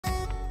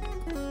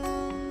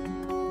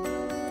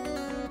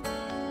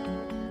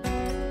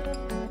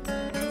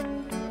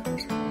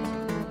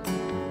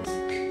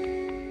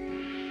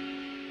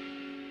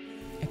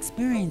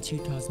Experience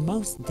Utah's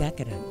most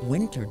decadent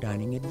winter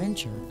dining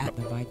adventure at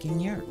the Viking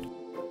Yurt.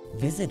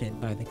 Visited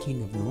by the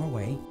King of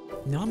Norway,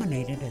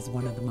 nominated as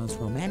one of the most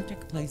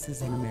romantic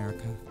places in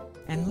America,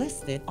 and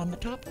listed on the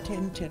top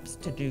 10 tips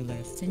to-do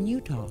lists in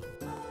Utah.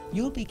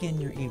 You'll begin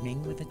your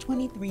evening with a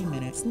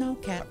 23-minute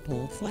snow-capped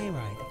pool sleigh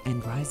ride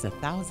and rise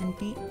 1,000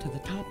 feet to the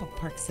top of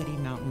Park City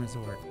Mountain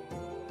Resort.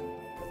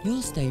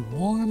 You'll stay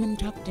warm and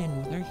tucked in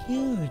with our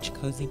huge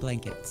cozy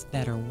blankets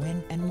that are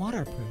wind and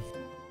waterproof.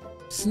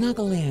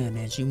 Snuggle in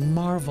as you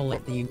marvel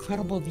at the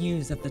incredible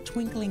views of the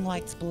twinkling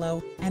lights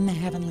below and the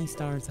heavenly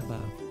stars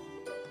above.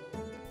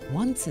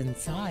 Once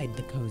inside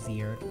the cozy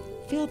yurt,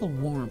 feel the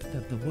warmth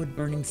of the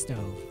wood-burning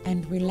stove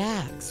and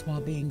relax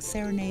while being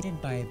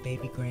serenaded by a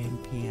baby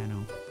grand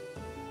piano.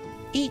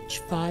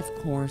 Each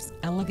 5-course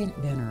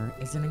elegant dinner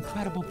is an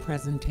incredible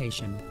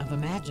presentation of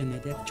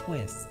imaginative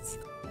twists.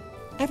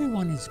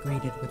 Everyone is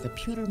greeted with a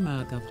pewter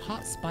mug of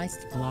hot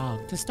spiced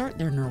GLOGG to start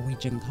their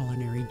Norwegian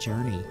culinary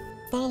journey,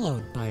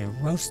 followed by a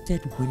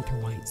roasted winter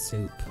white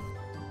soup.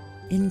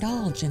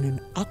 Indulge in an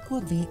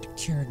aquavit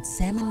cured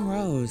salmon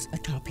rose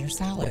atop your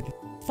salad,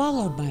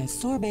 followed by a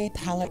sorbet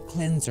palate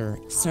cleanser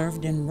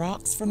served in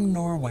rocks from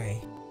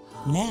Norway.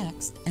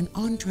 Next, an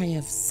entree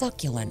of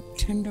succulent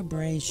tender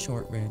braised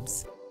short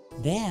ribs.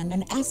 Then,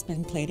 an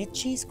aspen-plated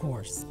cheese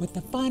course with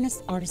the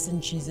finest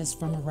artisan cheeses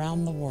from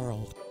around the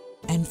world.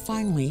 And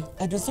finally,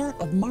 a dessert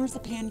of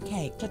marzipan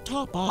cake to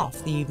top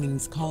off the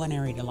evening's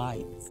culinary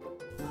delights.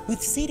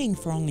 With seating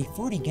for only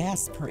 40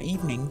 guests per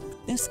evening,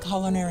 this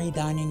culinary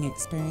dining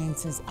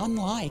experience is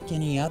unlike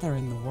any other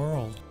in the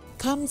world.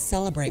 Come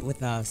celebrate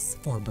with us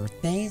for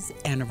birthdays,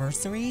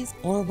 anniversaries,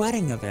 or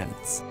wedding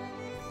events.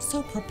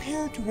 So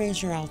prepare to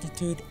raise your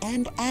altitude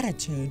and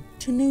attitude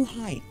to new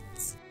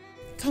heights.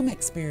 Come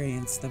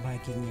experience the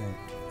Viking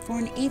Yurt for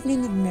an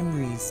evening of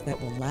memories that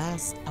will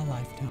last a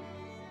lifetime.